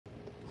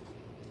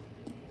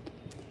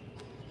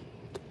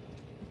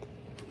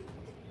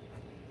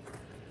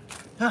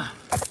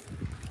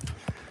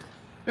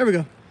There we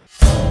go.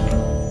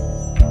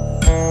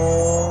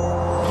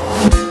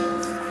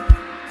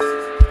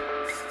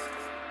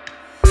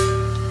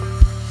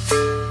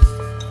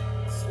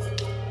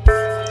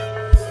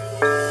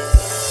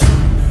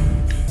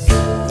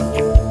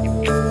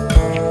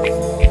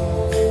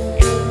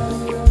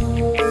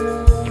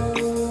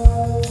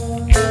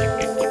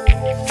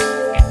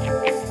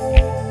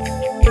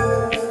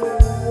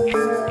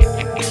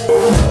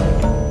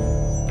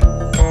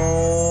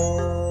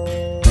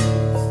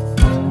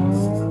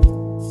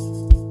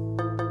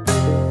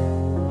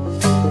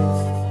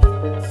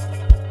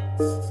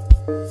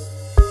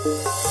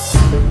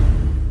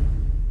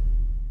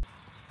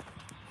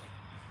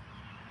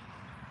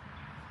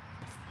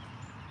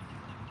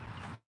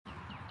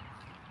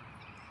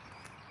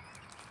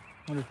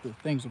 I wonder if the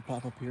things will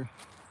pop up here.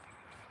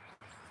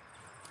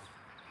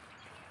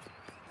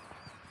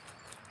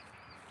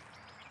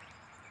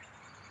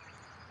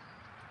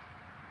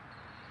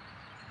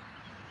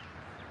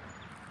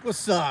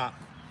 What's up?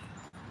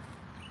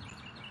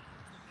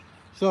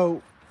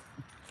 So,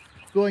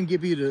 go ahead and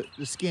give you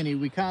the skinny.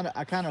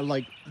 I kind of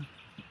like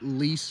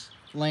lease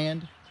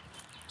land.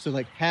 So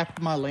like half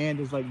of my land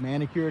is like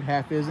manicured,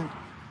 half isn't,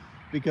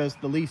 because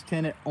the lease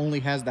tenant only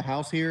has the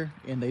house here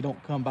and they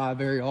don't come by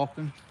very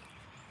often.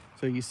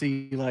 So you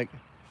see like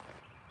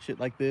shit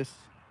like this.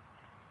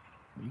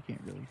 You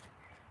can't really,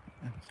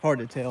 it's hard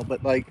to tell,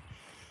 but like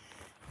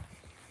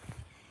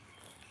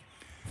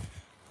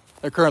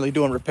they're currently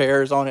doing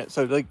repairs on it.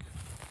 So like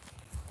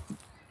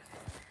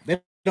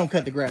they don't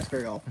cut the grass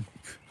very often.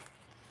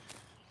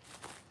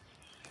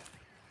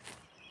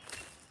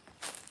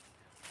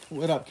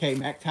 What up,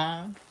 K-Mac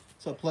time?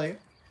 What's up, player?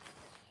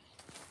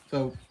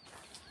 So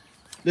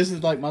this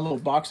is like my little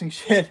boxing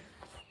shed.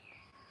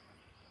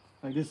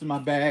 Like this is my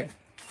bag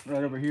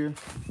right over here.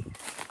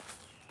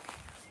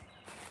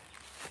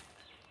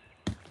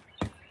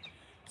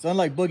 So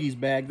unlike Boogie's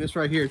bag, this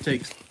right here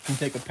can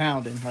take a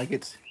pounding. Like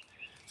it's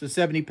a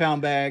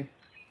 70-pound bag.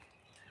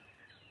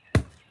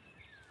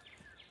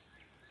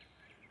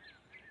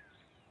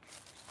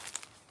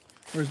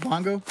 Where's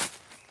Bongo?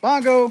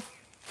 Bongo!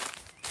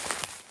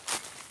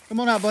 Come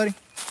on out, buddy.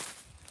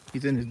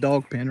 He's in his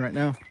dog pen right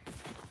now.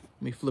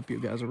 Let me flip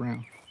you guys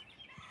around.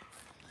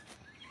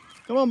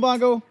 Come on,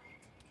 Bongo.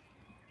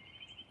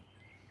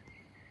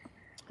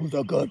 Who's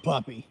a good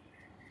puppy?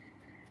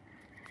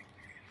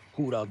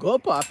 Who the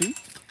good puppy?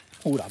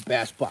 Who the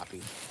best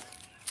puppy?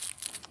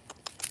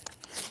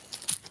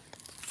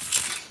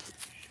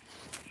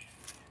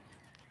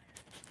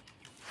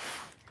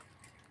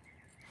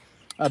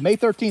 May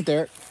 13th,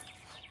 Eric.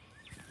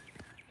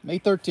 May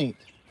 13th.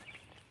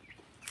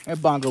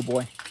 That Bongo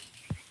boy.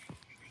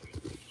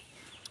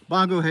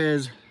 Bongo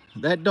has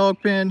that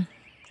dog pen,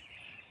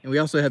 and we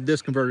also have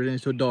this converted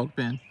into a dog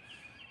pen.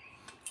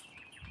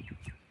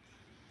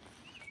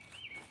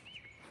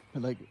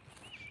 But like,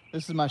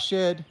 this is my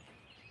shed.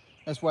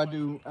 That's where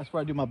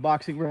I do my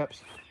boxing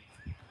reps.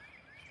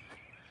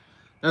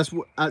 That's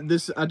what I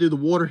do the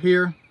water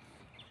here.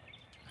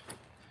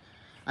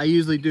 I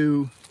usually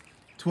do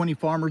 20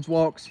 farmers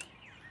walks.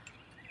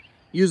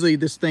 Usually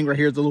this thing right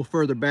here is a little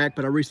further back,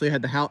 but I recently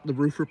had the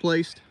roof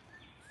replaced.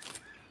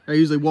 I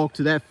usually walk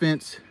to that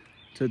fence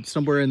to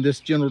somewhere in this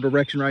general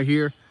direction right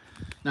here,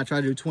 and I try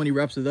to do 20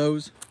 reps of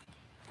those.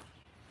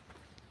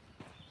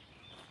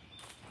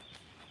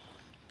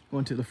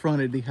 Going to the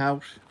front of the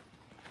house.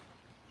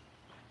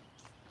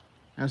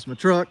 That's my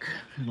truck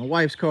and my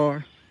wife's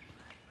car.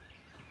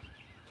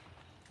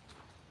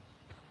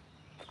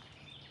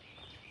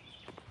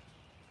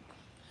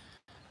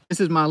 This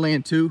is my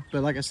land too,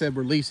 but like I said,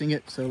 we're leasing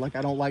it. So like,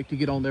 I don't like to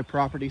get on their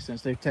property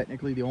since they're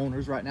technically the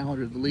owners right now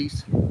under the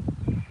lease.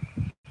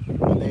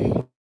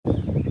 They've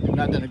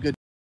not done a good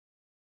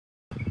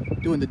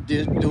doing the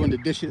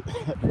dishes,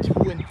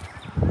 doing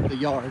the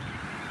yard.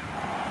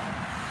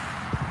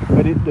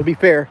 But to be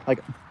fair, like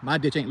my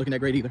ditch ain't looking that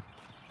great either.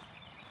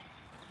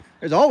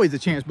 There's always a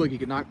chance Boogie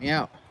could knock me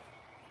out.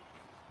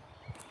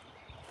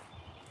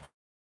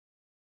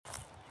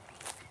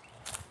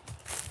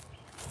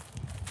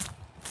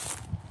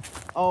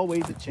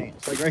 Always a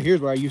chance. Like right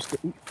here's where I used to.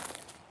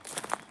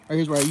 Right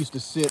here's where I used to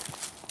sit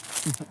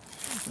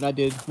when I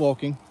did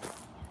walking.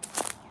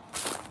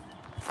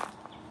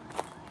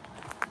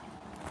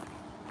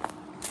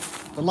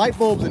 The light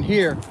bulbs in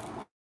here.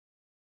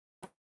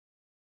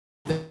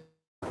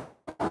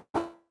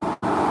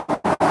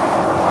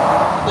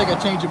 I think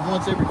I change them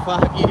once every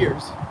 5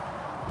 years.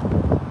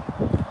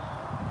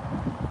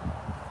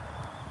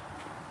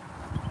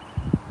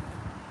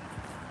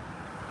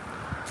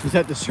 Is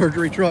that the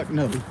surgery truck?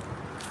 No.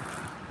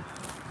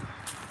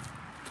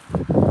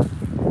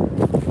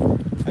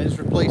 I just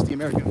replaced the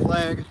American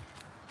flag.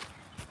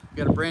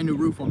 Got a brand new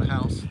roof on the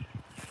house.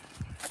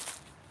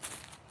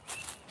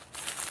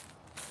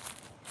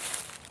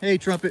 Hey,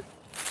 Trumpet.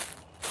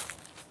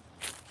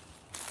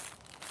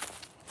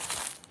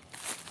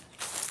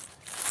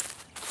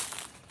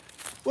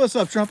 What's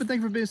up, Trumpet?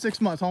 Thank you for being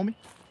 6 months, homie.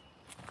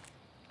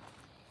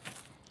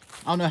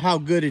 I don't know how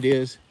good it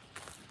is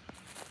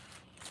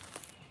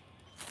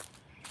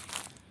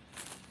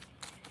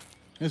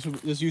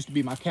This used to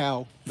be my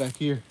cow back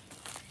here.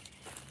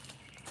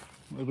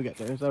 What do we got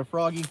there? Is that a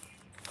froggy?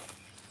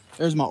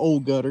 There's my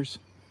old gutters.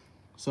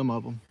 Some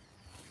of them.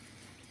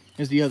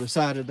 Here's the other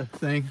side of the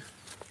thing.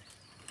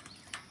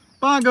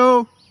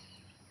 Bongo!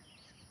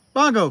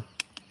 Bongo!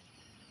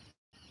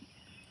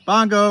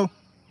 Bongo!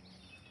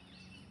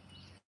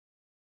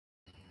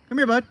 Come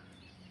here, bud.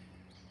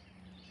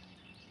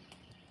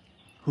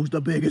 Who's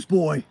the biggest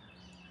boy?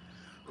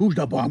 Who's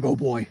the bongo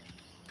boy?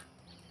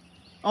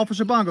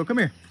 Officer Bongo, come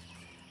here.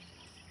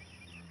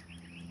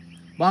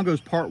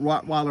 Bongo's part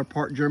Rottweiler,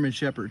 part German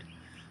Shepherd.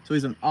 So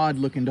he's an odd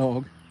looking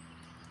dog.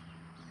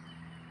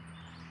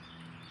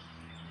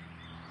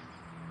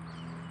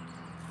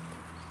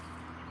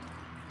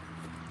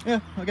 Yeah,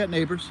 I got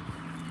neighbors.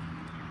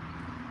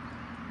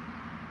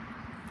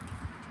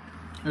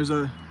 There's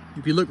a,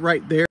 if you look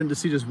right there and to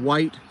see this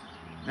white,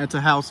 that's a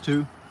house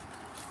too.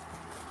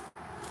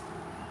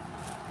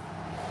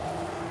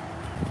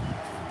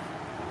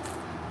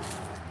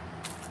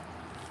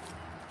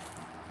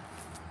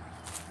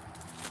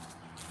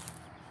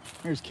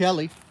 There's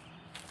Kelly.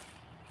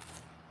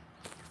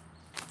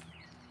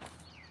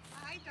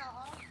 Hi,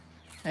 dog.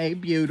 Hey,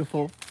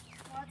 beautiful.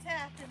 What's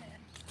happening?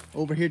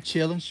 Over here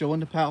chilling,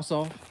 showing the house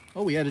off.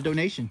 Oh, we had a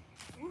donation.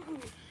 Ooh.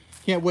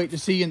 Can't wait to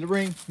see you in the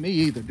ring. Me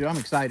either, dude. I'm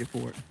excited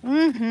for it.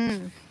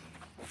 Mm-hmm.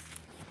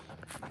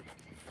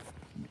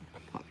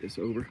 Pop this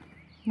over.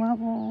 Why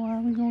are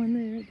we going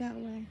there that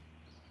way?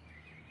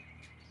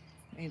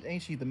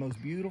 Ain't she the most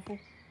beautiful?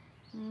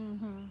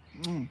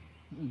 Mm-hmm. Ooh,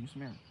 you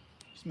smell it.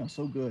 She smells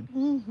so good.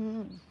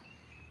 Mm-hmm.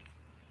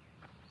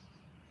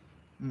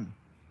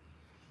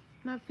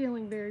 Not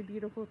feeling very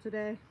beautiful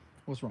today.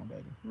 What's wrong,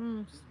 baby?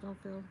 Just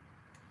don't feel.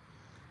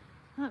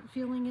 Not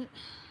feeling it.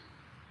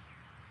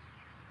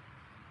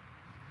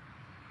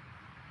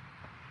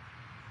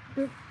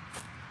 But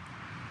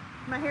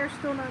my hair's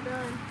still not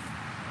done.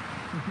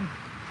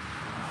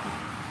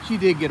 She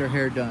did get her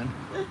hair done.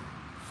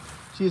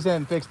 She just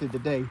hadn't fixed it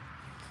today.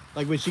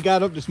 Like when she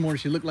got up this morning,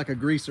 she looked like a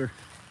greaser.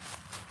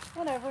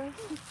 Whatever.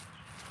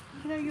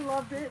 You know you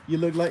loved it. You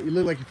look like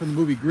you're from the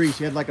movie Grease.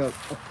 You had like a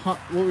what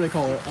do they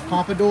call it? A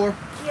pompadour.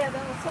 Yeah,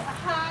 that was so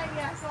high.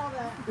 Yeah, I saw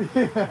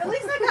that. At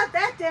least I got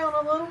that down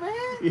a little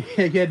bit.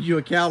 Yeah, he had you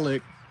a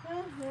cowlick.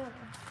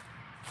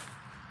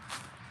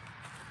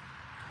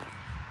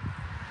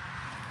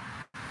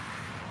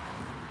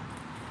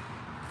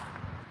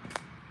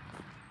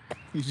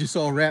 You just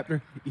saw a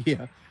raptor?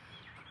 Yeah.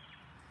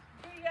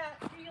 Do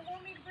you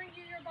want me to bring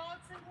you your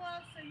boxing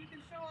gloves so you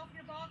can show off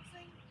your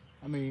boxing?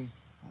 I mean,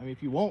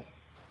 if you won't.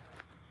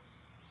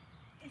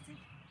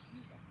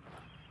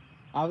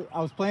 I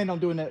was planning on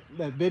doing that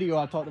video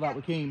I talked about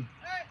with Keem.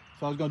 Right.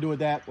 So I was going to do it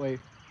that way.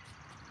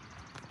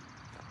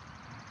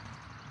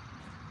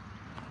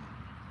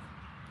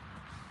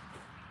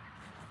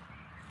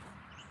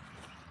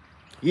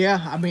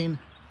 Yeah, I mean,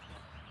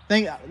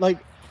 like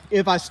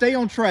if I stay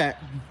on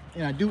track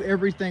and I do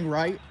everything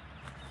right,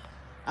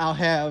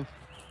 I'll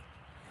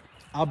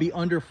be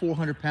under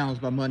 400 pounds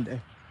by Monday.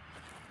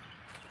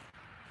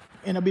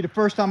 And it'll be the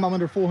first time I'm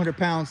under 400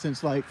 pounds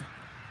since like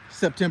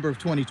September of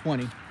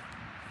 2020.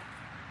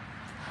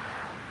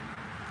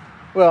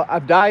 Well,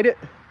 I've dyed it,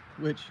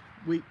 which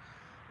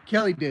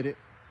Kelly did it.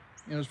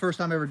 And it was the first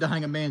time ever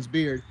dyeing a man's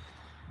beard.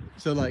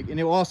 So like, and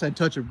it also had a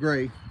touch of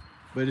gray,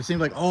 but it seemed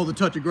like all the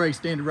touch of gray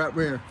standing right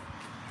there.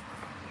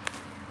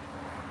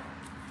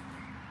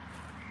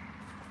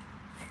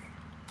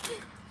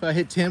 If I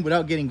hit 10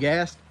 without getting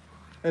gassed,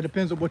 that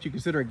depends on what you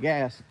consider a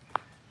gas.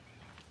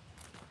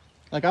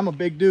 Like I'm a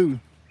big dude.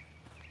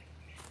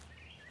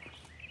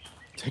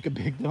 Take a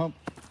big dump.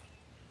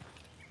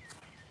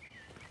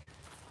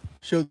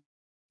 Show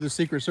the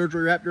secret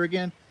surgery raptor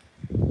again.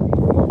 I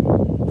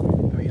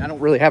mean, I don't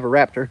really have a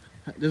raptor.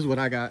 This is what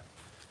I got.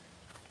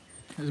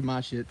 This is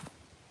my shit.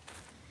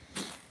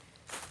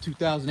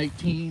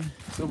 2018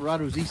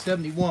 Silverado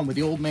Z71 with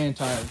the old man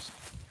tires.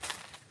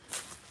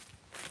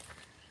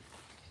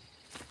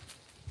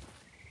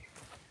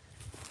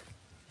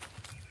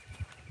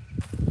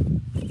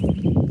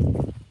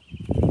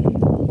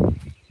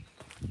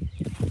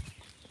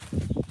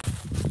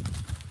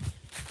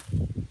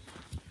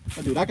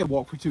 Oh, dude, I could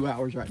walk for 2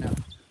 hours right now.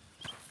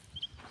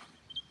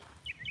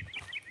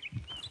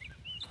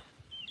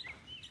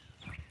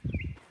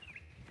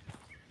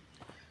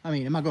 I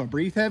mean, am I going to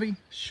breathe heavy?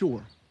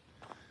 Sure.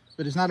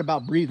 But it's not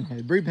about breathing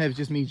heavy. Breathing heavy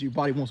just means your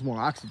body wants more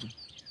oxygen.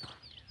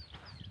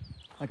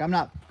 Like, I'm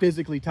not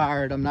physically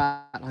tired. I'm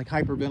not, like,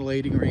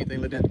 hyperventilating or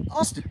anything like that.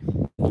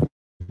 Austin!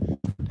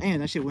 Man,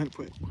 that shit went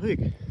quick.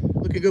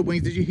 Looking good,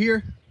 Wings. Did you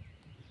hear?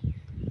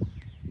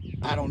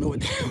 I don't know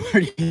what that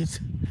word is.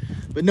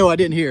 But no, I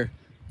didn't hear.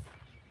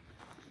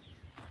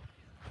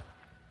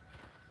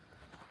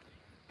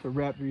 The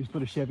Raptor, you just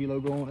put a Chevy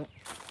logo on it.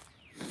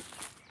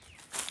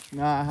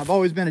 Nah, I've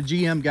always been a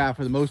GM guy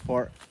for the most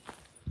part.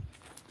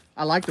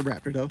 I like the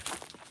Raptor though.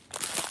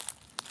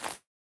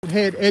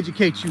 Head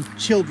educates you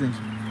children.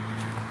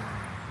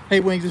 Hey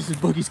Wings, this is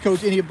Boogie's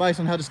coach. Any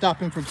advice on how to stop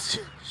him from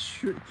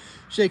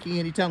shaking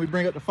anytime we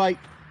bring up the fight?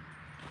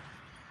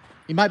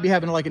 He might be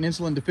having like an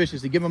insulin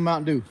deficiency. Give him a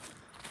Mountain Dew.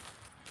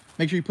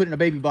 Make sure you put it in a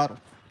baby bottle.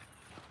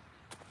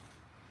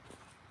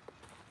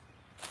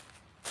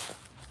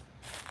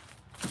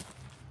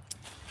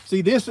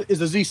 See, this is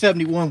a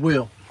Z71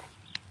 wheel,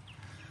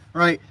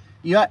 right?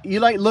 You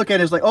like look at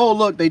it as like, oh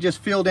look, they just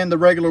filled in the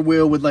regular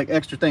wheel with like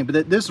extra thing.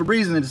 But this is the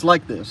reason it's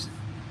like this.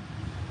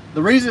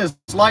 The reason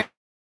it's like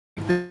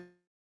this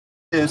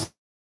is,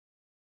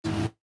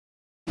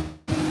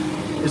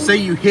 say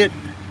you hit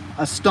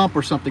a stump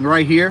or something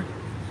right here,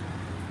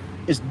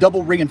 it's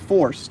double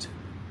reinforced,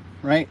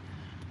 right?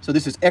 So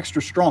this is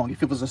extra strong.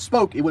 If it was a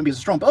spoke, it wouldn't be as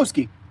strong.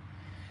 Boski,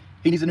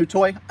 he needs a new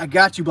toy. I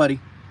got you, buddy.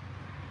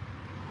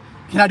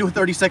 Can I do a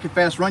 30-second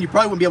fast run? You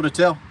probably wouldn't be able to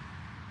tell.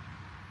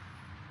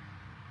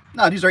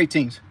 No, these are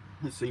 18s.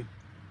 Let's see.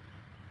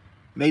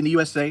 Made in the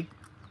USA.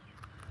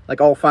 Like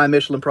all fine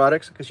Michelin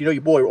products. Because you know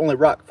your boy will only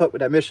fuck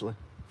with that Michelin.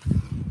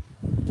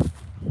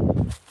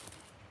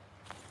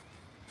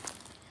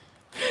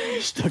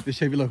 Stuck the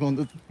Chevy logo on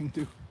the thing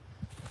too.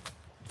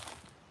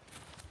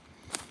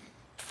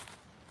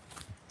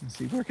 Let's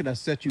see, where can I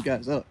set you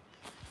guys up?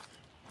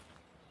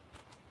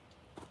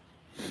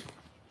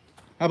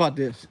 How about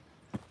this?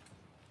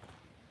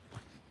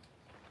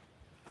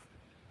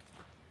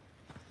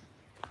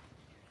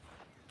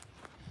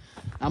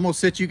 I'm gonna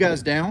sit you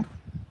guys down.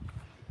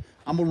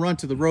 I'm gonna run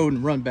to the road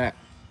and run back.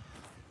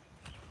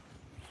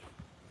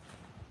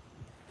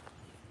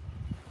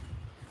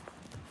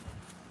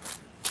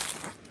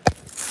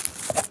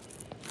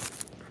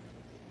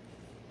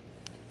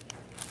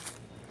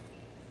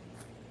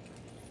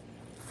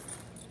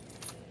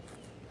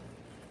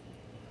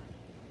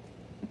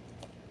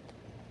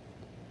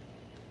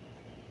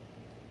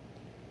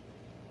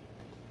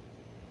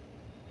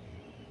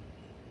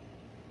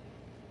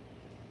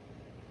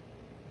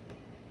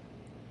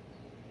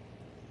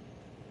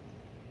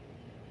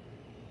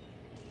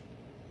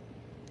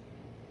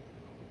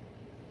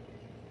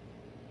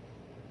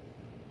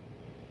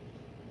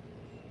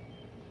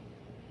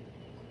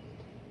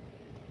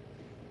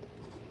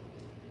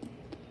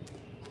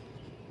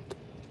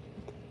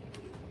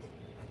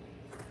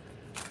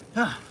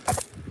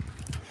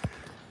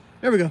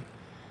 There we go.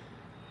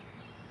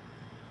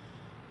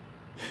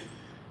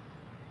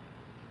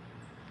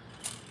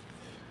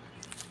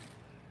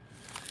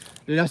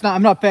 Dude,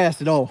 I'm not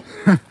fast at all.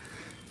 I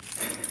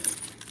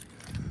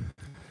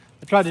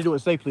tried to do it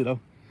safely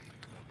though.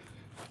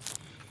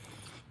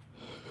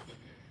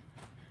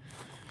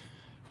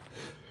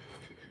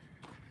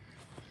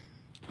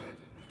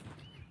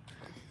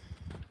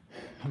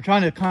 I'm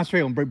trying to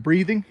concentrate on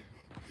breathing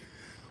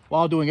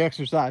while doing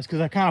exercise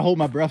because I kind of hold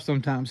my breath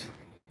sometimes.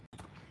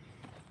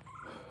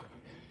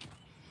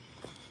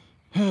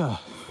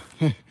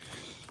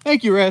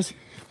 Thank you, Rez.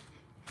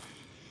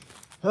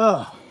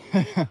 Oh.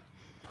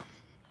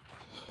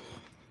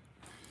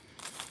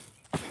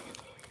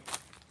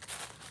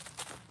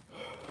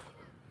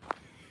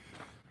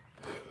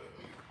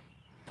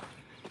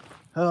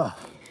 Oh.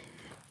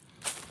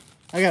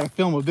 I gotta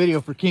film a video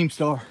for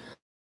Keemstar.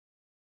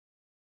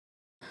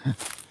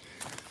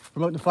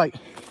 Promote the fight.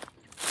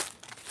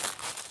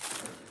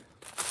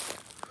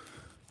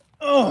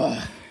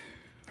 Oh.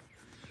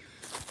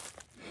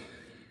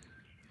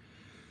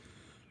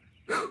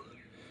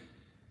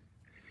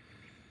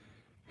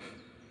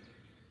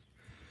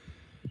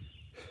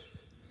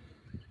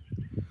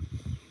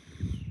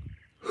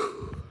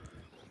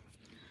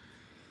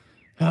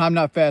 I'm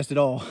not fast at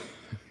all.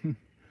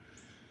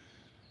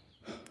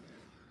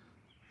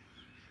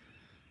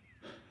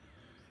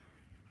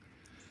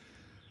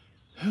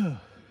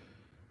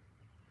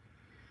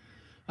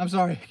 I'm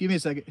sorry, give me a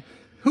second.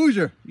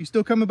 Hoosier, you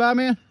still coming by,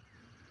 man?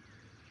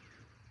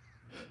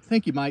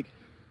 Thank you, Mike.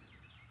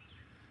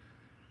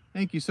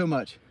 Thank you so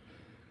much.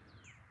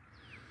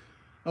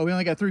 Oh, we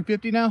only got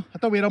 350 now? I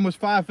thought we had almost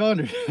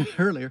 500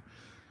 earlier.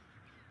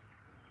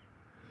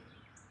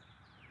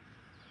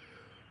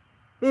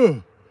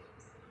 Ooh.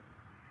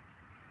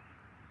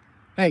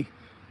 Hey,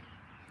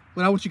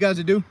 what I want you guys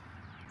to do,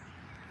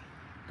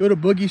 go to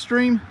Boogie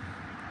Stream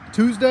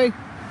Tuesday,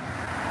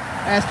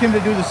 ask him to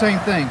do the same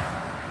thing.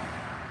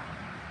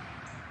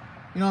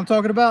 You know what I'm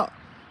talking about?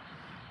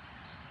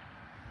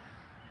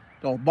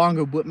 Oh,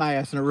 Bongo put my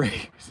ass in a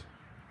race.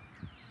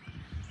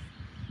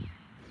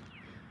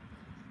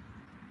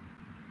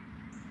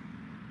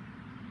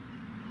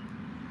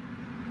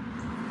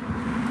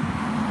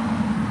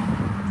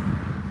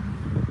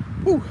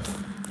 Whew.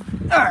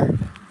 Arr.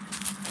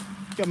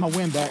 Got my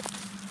wind back.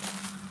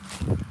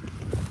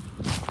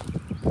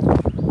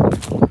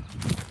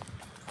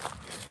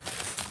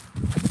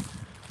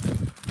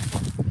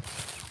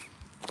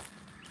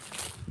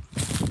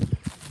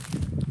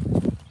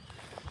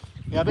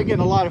 Yeah, I've been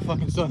getting a lot of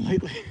fucking sun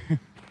lately.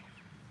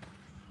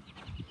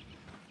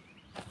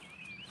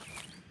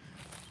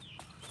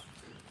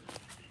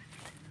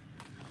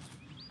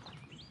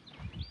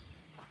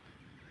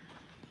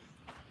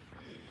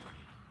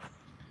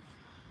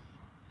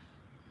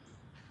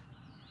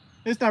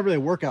 It's not really a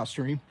workout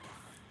stream.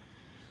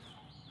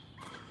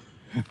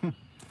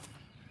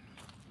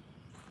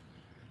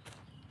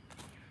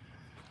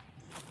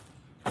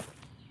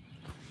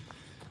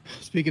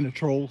 Speaking of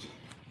trolls,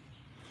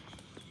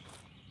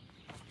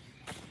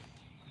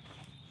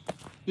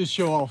 just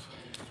show off.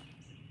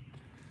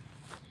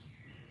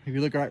 If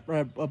you look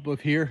right up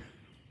here,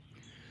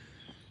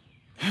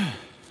 I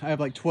have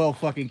like 12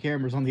 fucking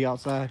cameras on the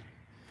outside,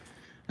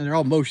 and they're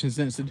all motion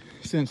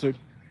censored.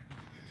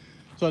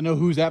 So I know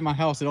who's at my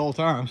house at all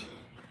times,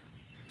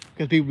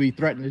 because people be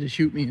threatening to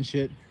shoot me and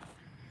shit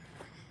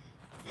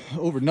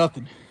over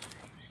nothing.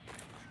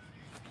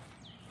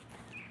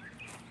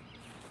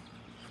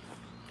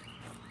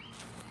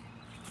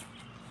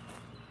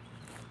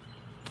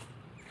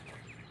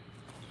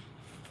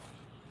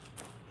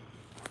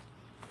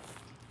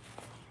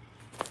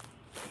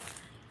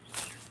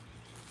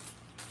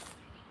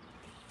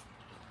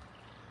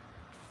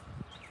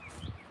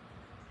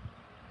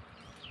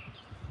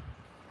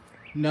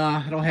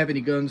 Nah, I don't have any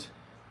guns.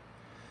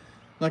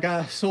 Like,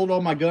 I sold all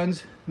my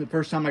guns the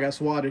first time I got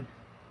swatted.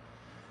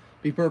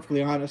 Be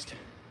perfectly honest.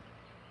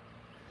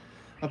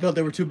 I felt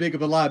they were too big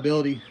of a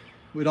liability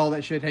with all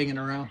that shit hanging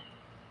around.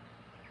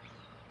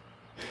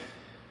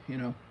 You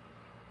know.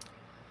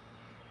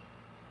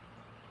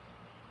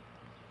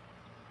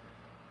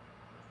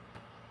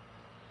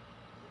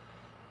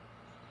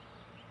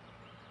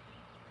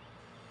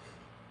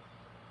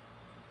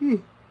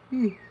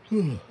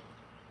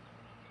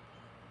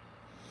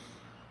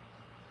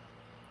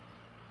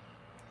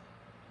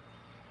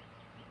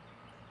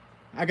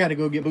 I gotta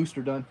go get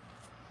booster done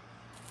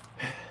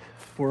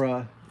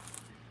for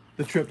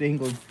the trip to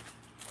England.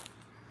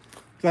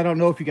 Cause I don't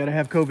know if you gotta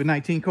have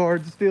COVID-19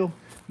 cards still,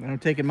 but I'm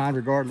taking mine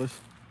regardless.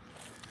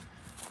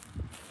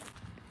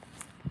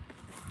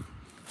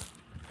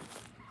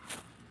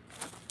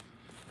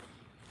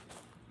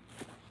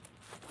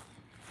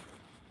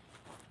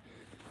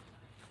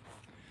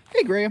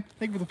 Hey Graham,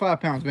 thank you for the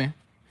 5 pounds, man.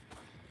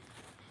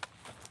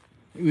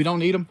 We don't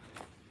need them.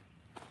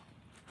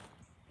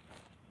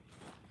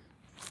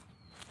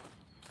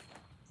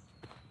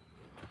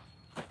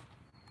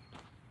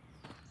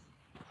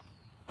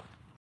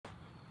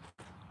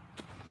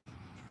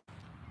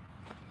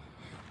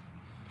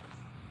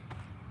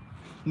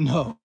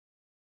 No.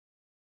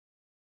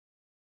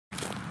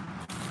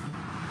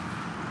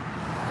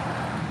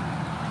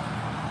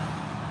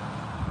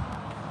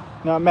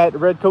 Not mad at the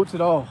red coats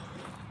at all.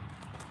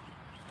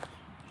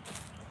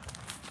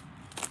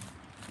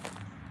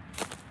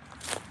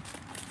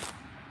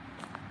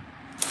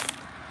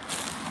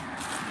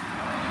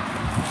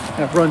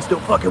 That run's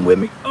still fucking with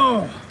me.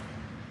 Oh.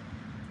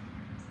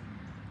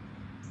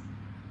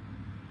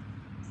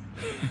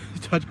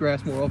 Touch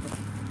grass more often.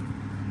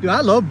 Dude,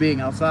 I love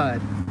being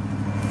outside.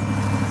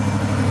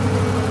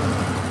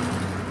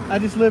 I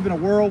just live in a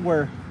world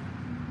where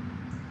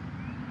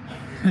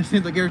it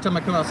seems like every time I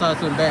come outside,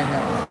 something bad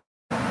happens.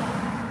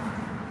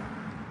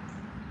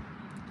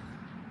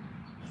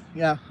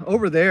 Yeah,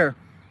 over there.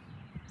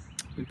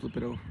 Let me flip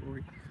it over.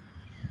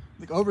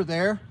 Like over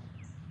there,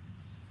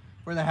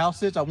 where the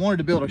house is, I wanted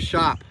to build a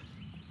shop.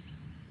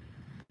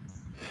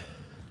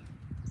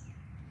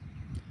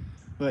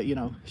 But, you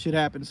know, shit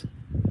happens.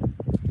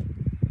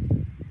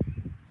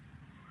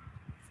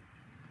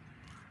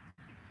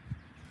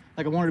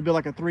 Like I wanted to build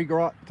like a three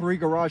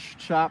garage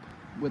shop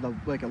with a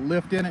like a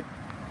lift in it.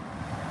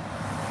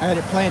 I had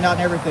it planned out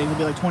and everything. It'd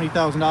be like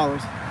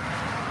 $20,000.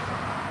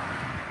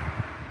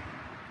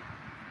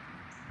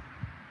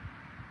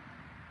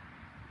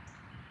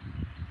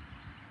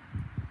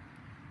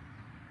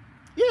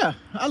 Yeah,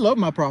 I love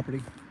my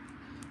property.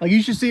 Like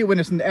you should see it when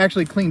it's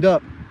actually cleaned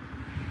up.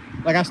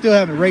 Like I still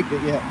haven't raked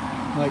it yet.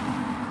 Like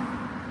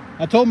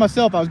I told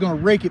myself I was going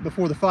to rake it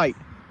before the fight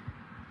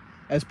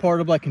as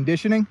part of like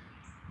conditioning.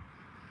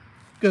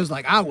 Because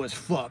like I was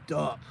fucked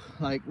up.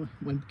 Like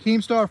when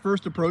Keemstar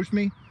first approached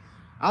me,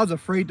 I was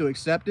afraid to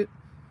accept it.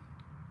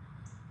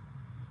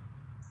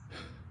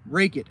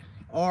 Rake it.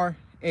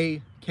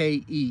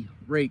 R-A-K-E.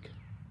 Rake.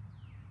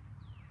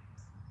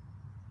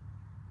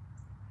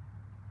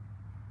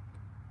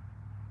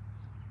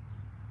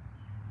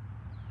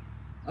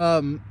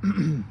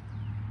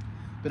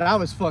 But I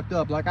was fucked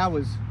up. Like I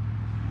was,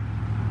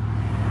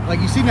 like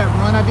you seen that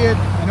run I did?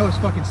 I know it's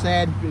fucking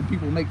sad and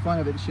people make fun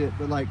of it and shit,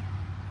 but like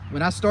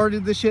when I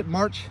started this shit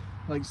March,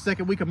 like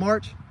second week of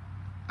March,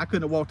 I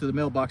couldn't have walked to the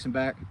mailbox and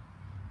back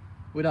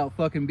without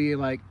fucking being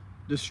like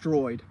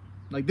destroyed.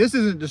 Like this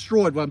isn't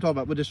destroyed what I'm talking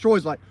about, but destroyed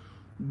is like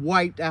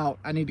wiped out.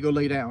 I need to go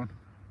lay down.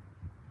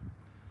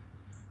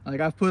 Like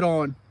I've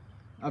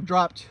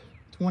dropped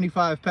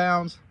 25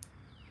 pounds.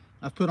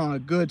 I've put on a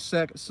good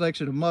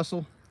section of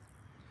muscle.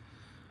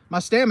 My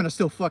stamina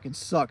still fucking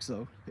sucks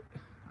though.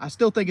 I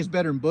still think it's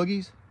better than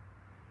Boogie's,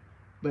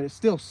 but it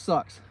still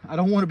sucks. I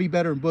don't want to be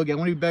better than Boogie. I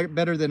want to be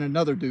better than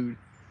another dude.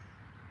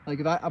 Like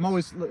if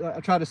I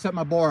try to set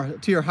my bar a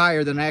tier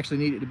higher than I actually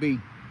need it to be.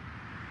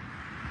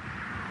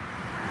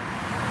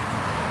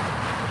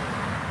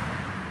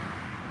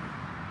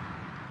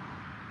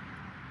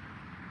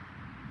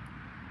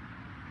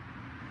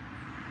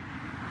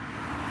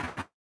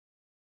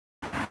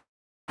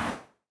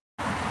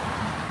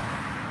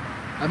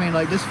 I mean,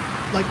 like this,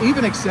 like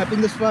even accepting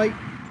this fight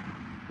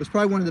was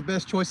probably one of the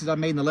best choices I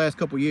made in the last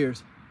couple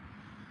years.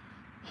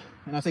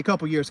 And I say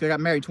couple years because I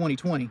got married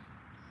 2020.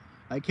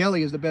 Like,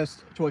 Kelly is the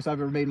best choice I've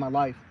ever made in my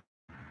life.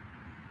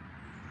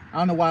 I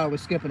don't know why I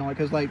was skipping on it,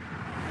 because like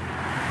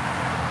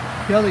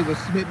Kelly was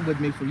smitten with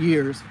me for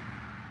years,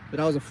 but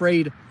I was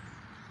afraid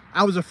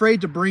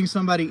to bring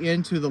somebody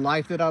into the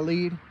life that I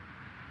lead,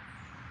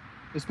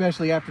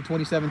 especially after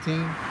 2017.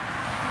 And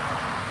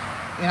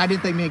I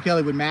didn't think me and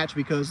Kelly would match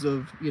because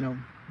of, you know,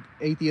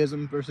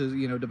 atheism versus,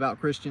 you know, devout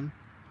Christian.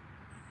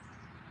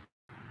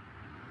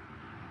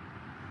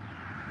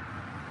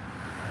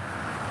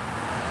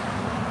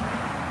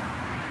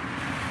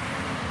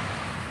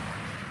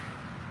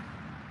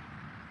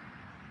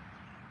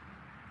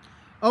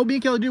 Oh, me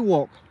and Kelly do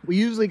walk. We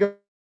usually go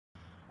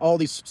all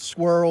these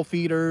squirrel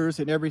feeders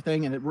and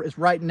everything, and it's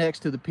right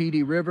next to the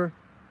PD River,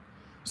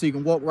 so you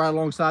can walk right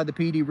alongside the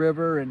PD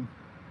River. And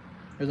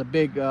there's a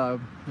big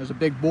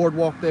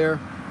boardwalk there.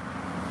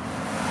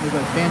 There's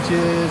like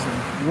benches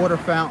and water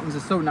fountains.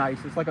 It's so nice.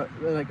 It's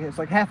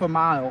like half a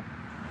mile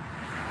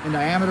in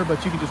diameter,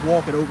 but you can just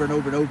walk it over and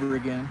over and over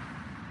again.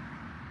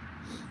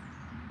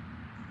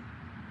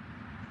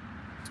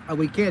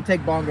 We can't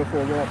take Bongo for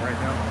a walk right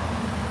now.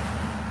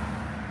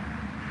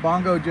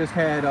 Bongo just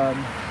had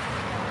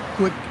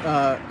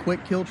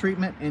quick kill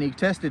treatment, and he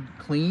tested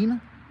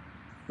clean,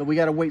 but we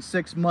got to wait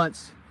 6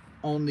 months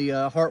on the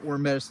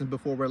heartworm medicine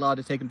before we're allowed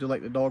to take him to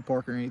like the dog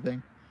park or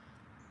anything.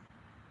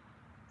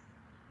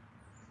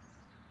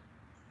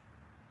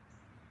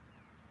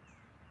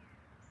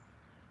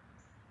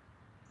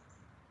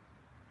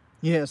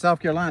 Yeah,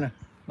 South Carolina.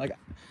 Like,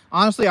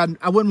 honestly, I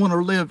wouldn't want to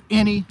live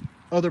any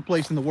other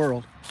place in the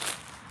world.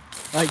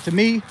 Like, to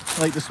me,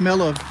 like the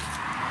smell of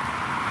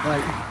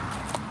like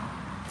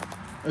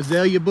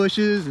azalea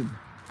bushes and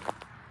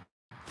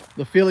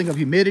the feeling of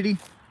humidity,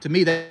 to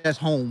me, that's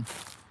home.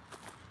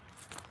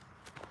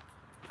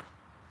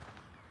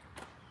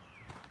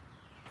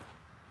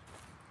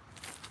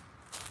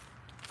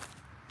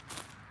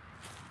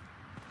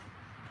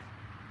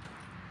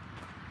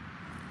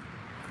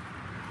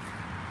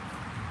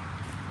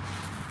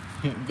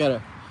 You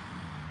gotta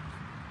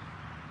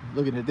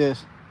looking at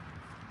this.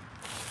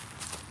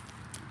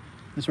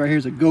 This right here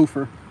is a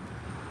gopher.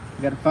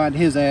 I gotta find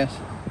his ass.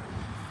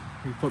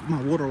 Let me put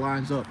my water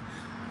lines up.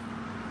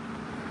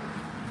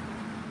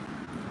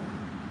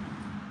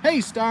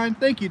 Hey Stein,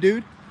 thank you,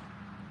 dude.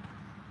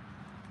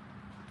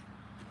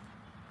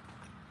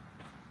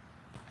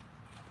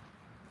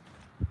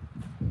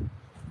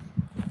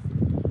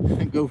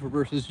 Gopher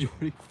versus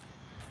Jordy.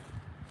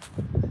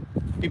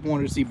 People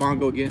wanted to see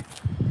Bongo again.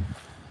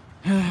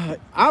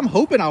 I'm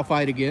hoping I'll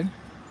fight again.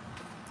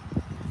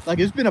 Like,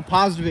 it's been a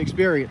positive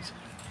experience.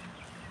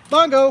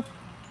 Bongo!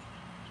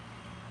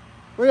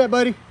 Where you at,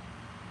 buddy?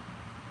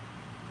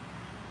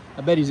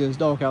 I bet he's in his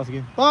doghouse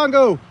again.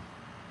 Bongo!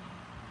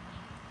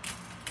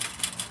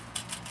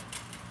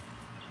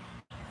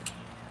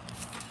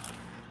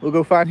 We'll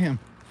go find him.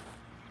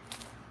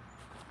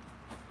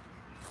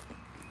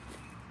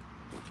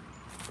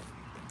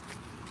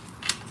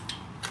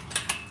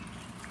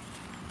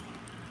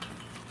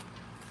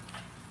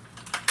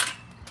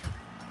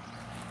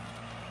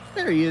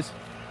 There he is.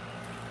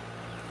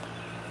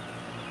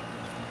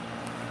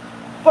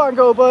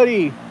 Bongo,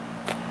 buddy.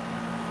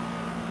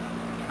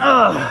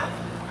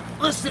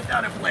 Let's sit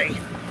down and play.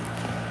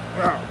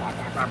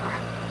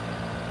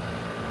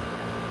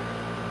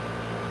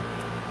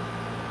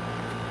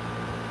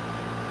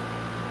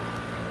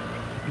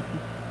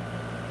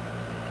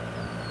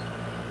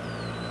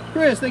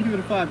 Chris, thank you for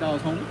the $5,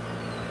 homie.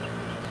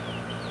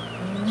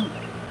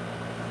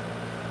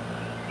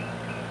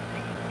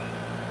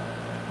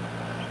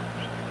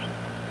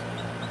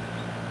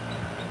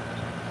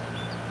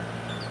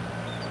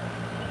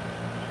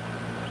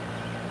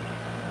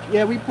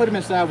 Yeah, we put him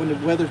inside when the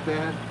weather's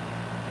bad,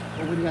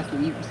 or when he has to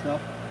eat and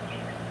stuff.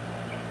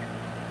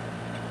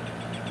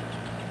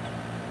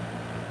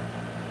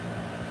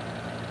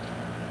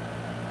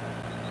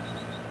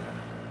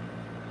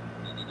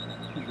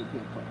 These are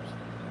good pups.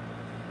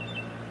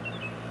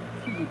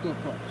 These are good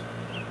pups.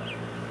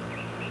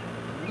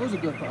 Those are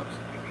good pups.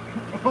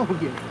 Oh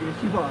yes,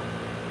 yes you are.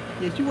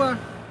 Yes you are.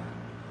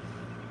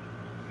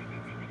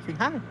 Say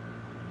hi.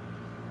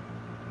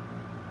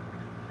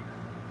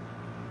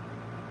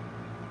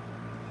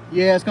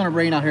 Yeah, it's gonna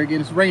rain out here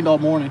again. It's rained all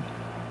morning.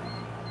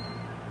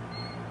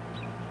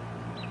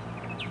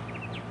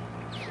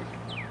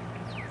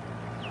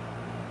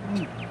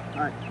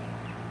 Alright.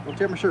 Don't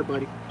tear my shirt,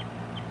 buddy.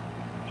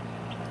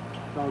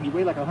 Dog, you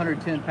weigh like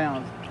 110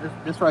 pounds.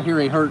 This right here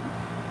ain't hurting.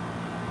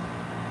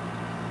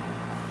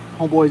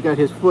 Homeboy's got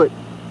his foot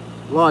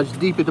lodged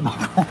deep into my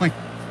groin.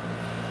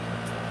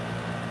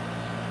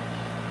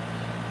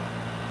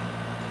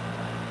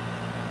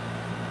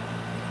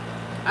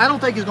 I don't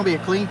think it's gonna be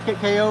a clean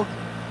KO.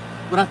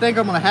 What I think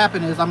I'm going to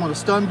happen is I'm going to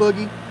stun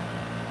Boogie,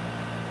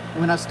 and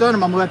when I stun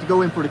him, I'm going to have to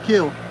go in for the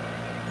kill.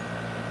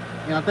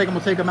 And I think I'm going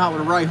to take him out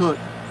with a right hook.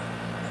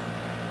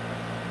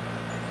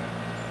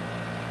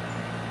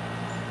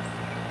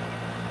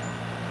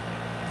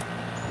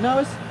 No,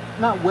 it's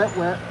not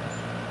wet.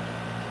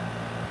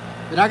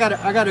 And I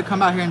gotta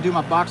come out here and do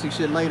my boxing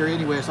shit later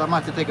anyway, so I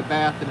might have to take a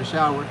bath and a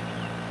shower.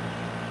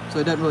 So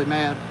it doesn't really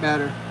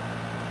matter.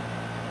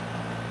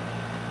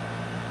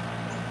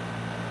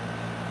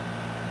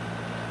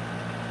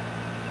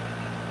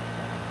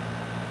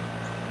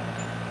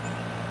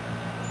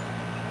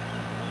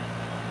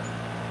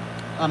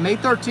 May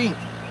 13th.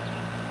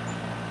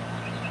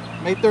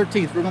 May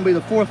 13th. We're gonna be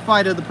the 4th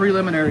fight of the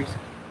preliminaries.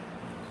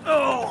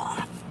 Oh.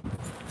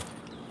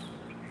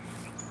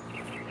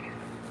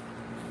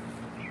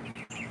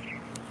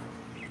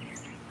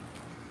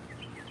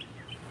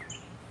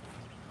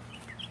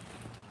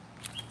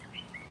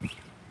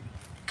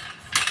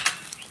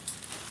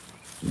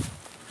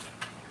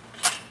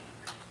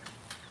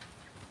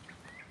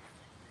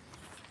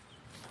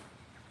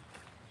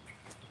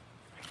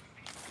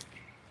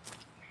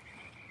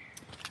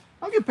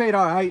 I'll get paid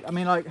all right. I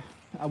mean, like,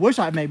 I wish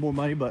I made more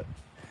money, but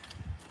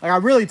like, I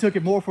really took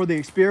it more for the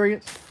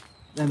experience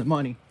than the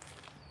money.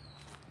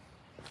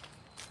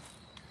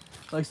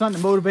 Like,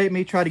 something to motivate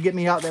me, try to get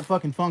me out that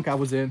fucking funk I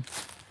was in.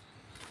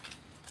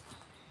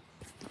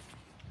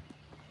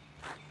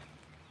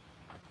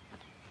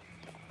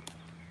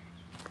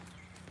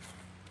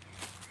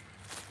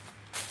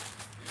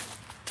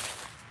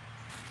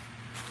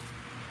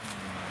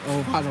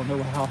 Oh, I don't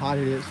know how hot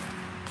it is.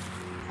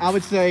 I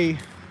would say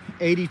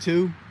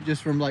 82,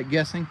 just from like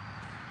guessing.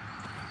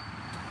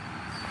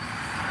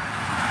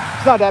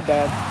 It's not that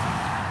bad.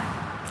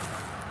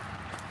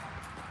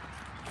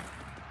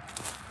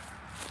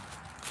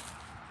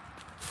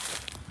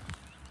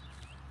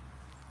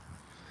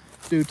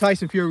 Dude,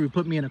 Tyson Fury would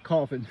put me in a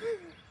coffin.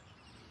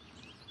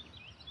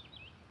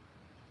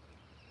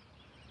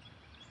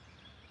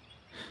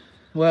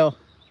 Well,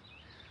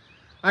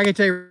 I can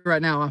tell you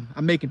right now,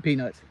 I'm making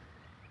peanuts.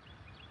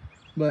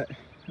 But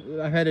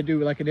I had to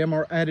do like an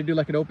I had to do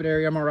like an open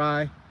area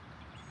MRI.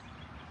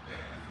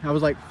 I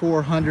was like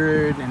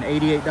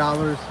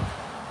 $488.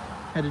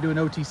 Had to do an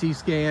OTC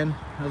scan.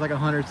 I was like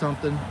 100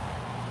 something.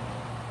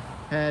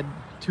 Had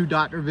 2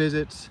 doctor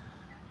visits.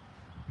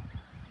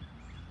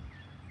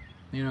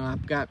 You know,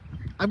 I've got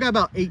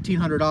about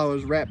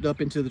 $1,800 wrapped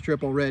up into the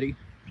trip already.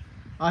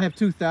 I have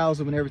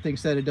 $2,000 when everything's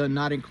said and done,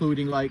 not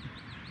including like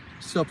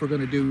stuff we're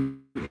gonna do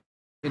in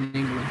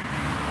England.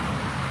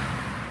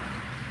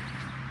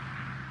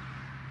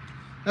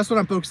 That's what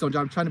I'm focused on,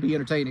 John. I'm trying to be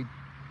entertaining.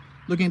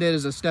 Looking at it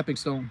as a stepping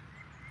stone.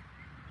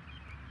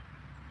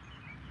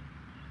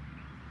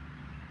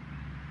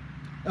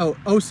 Oh,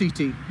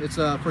 OCT. It's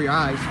for your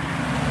eyes.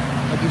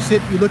 Like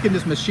you look in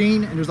this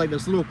machine, and there's like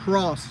this little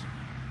cross.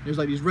 There's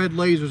like these red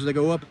lasers that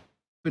go up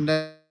and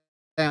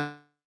down,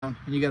 and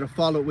you got to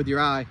follow it with your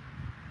eye.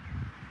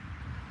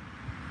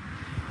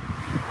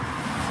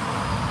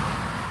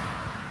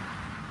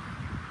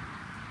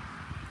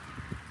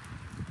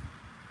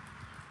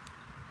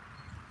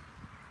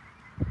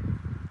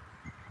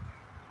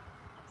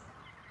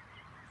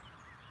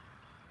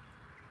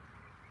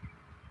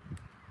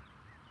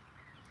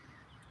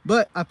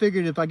 But I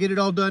figured if I get it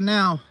all done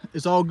now,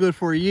 it's all good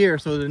for a year.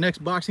 So the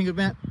next boxing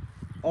event,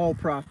 all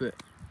profit.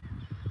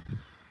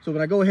 So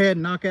when I go ahead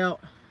and knock out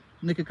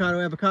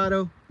Nikocado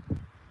Avocado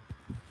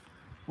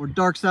or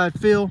Dark Side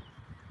Phil,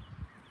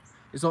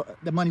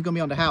 the money's gonna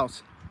be on the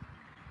house.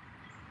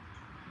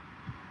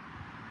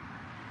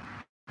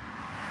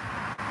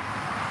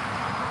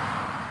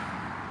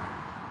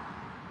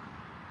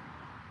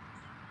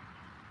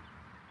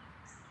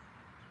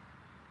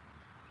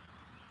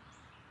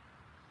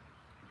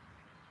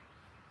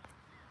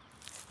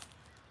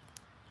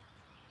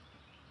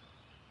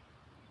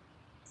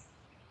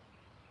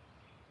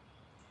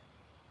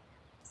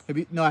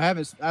 No, I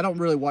haven't. I don't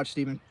really watch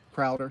Steven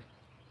Crowder.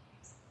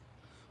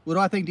 What do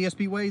I think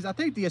DSP weighs? I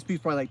think DSP is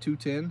probably like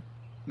 210,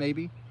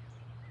 maybe.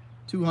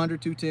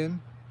 200,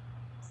 210.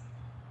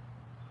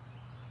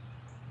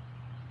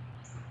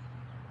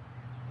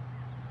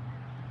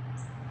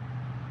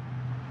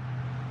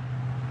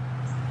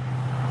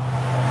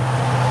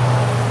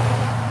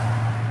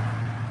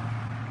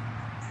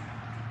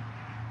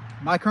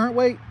 My current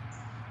weight,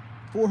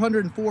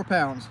 404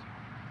 pounds.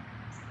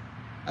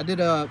 I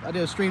did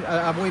a stream.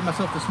 I weighed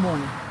myself this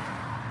morning.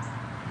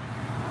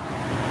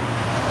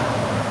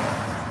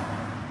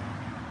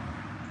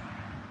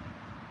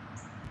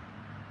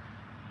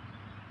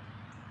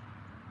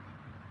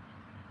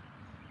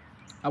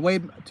 I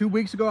weighed 2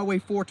 weeks ago. I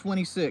weighed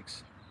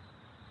 426.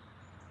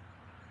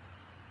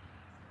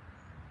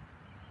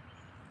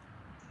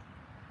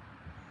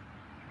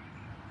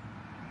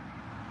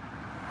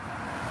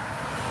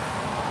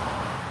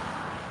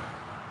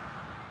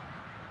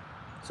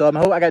 So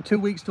I got 2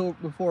 weeks till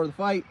before the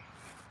fight.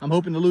 I'm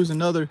hoping to lose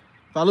another.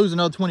 If I lose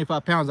another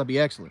 25 pounds, that'll be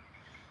excellent.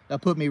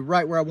 That'll put me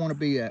right where I want to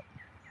be at.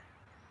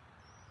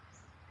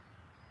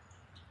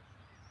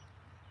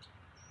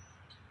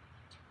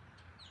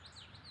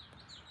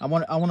 I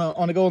want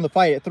to go in the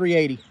fight at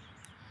 380.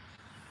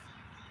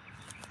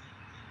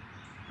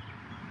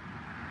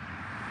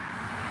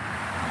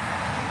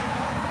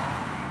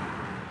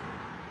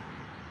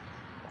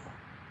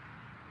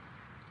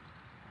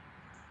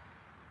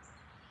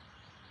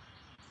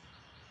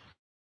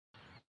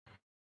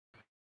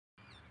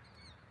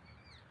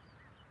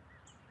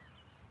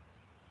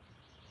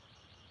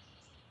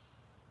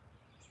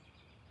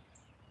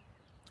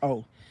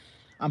 Oh,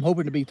 I'm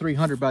hoping to be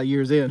 300 by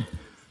year's end.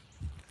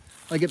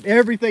 Like if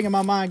everything in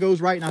my mind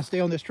goes right and I stay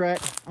on this track,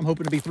 I'm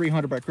hoping to be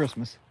 300 by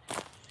Christmas.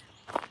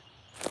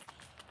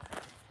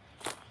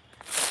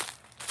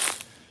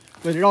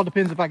 But it all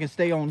depends if I can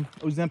stay on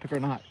Ozempic or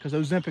not, because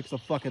Ozempic's a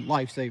fucking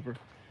lifesaver.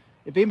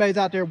 If anybody's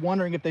out there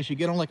wondering if they should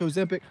get on like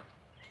Ozempic,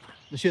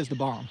 the shit's the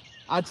bomb.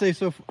 I'd say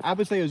so. I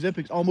would say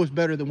Ozempic's almost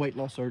better than weight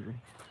loss surgery.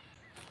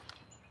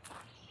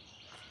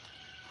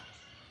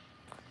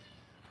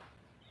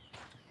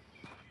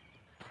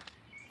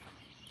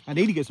 I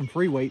need to get some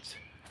free weights.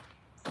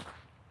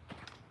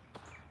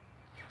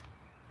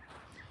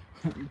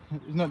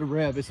 It's not a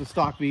rev, it's a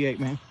stock V8,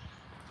 man.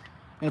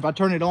 And if I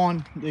turn it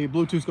on, the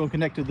Bluetooth's gonna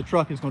connect to the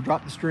truck and it's gonna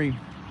drop the stream.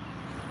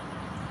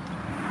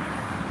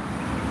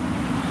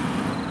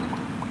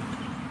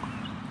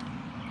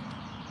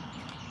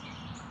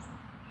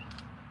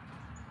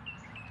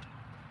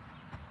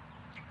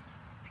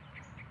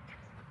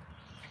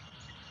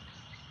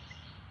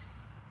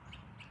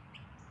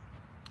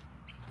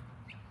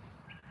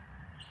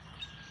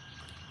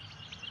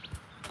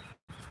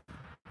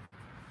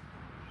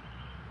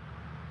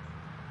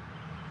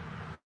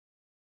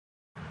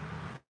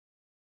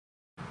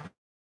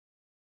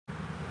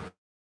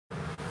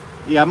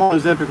 Yeah, I'm on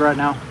Ozempic right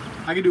now.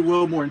 I can do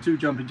well more than 2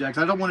 jumping jacks.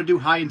 I don't want to do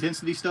high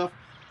intensity stuff,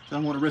 so I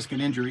don't want to risk an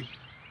injury.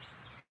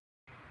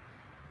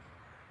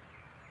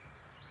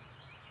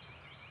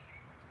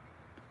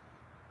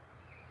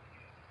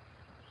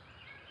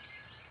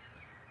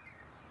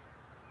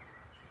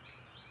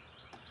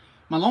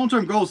 My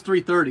long-term goal is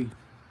 330.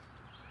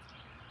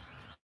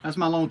 That's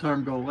my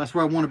long-term goal. That's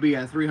where I want to be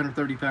at,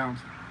 330 pounds.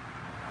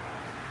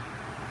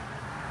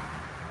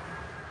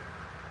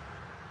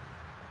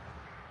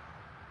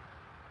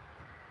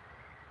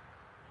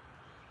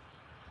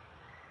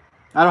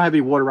 I don't have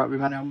any water right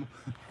now.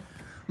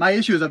 My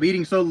issue is I'm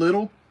eating so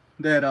little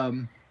that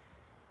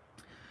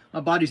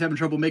my body's having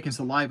trouble making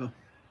saliva.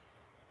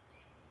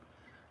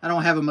 I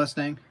don't have a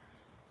Mustang.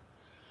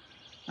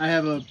 I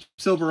have a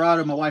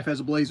Silverado. My wife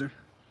has a Blazer.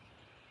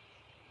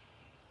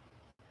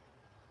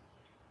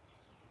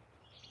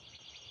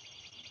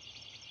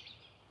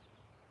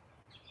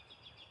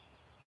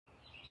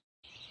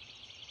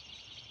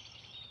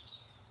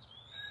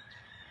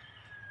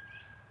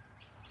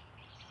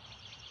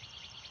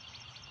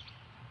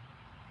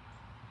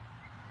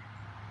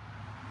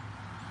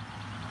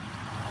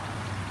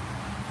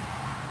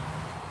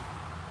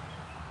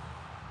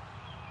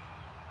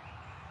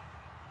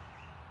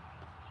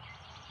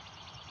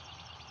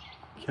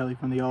 Kelly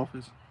from The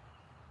Office.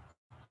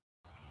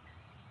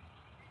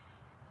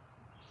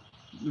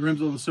 The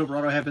rims on the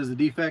Silverado I have as a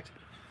defect.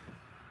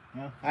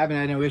 Yeah, I haven't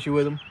had no issue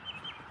with them.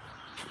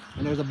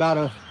 And there's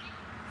about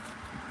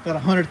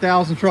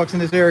 100,000 trucks in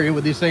this area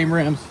with these same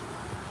rims.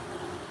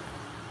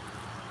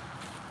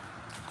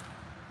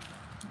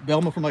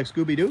 Velma from like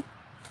Scooby-Doo.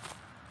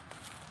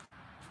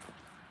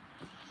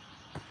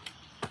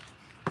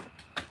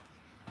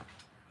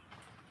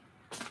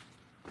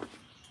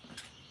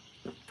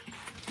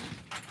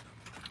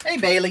 Hey,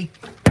 Bailey.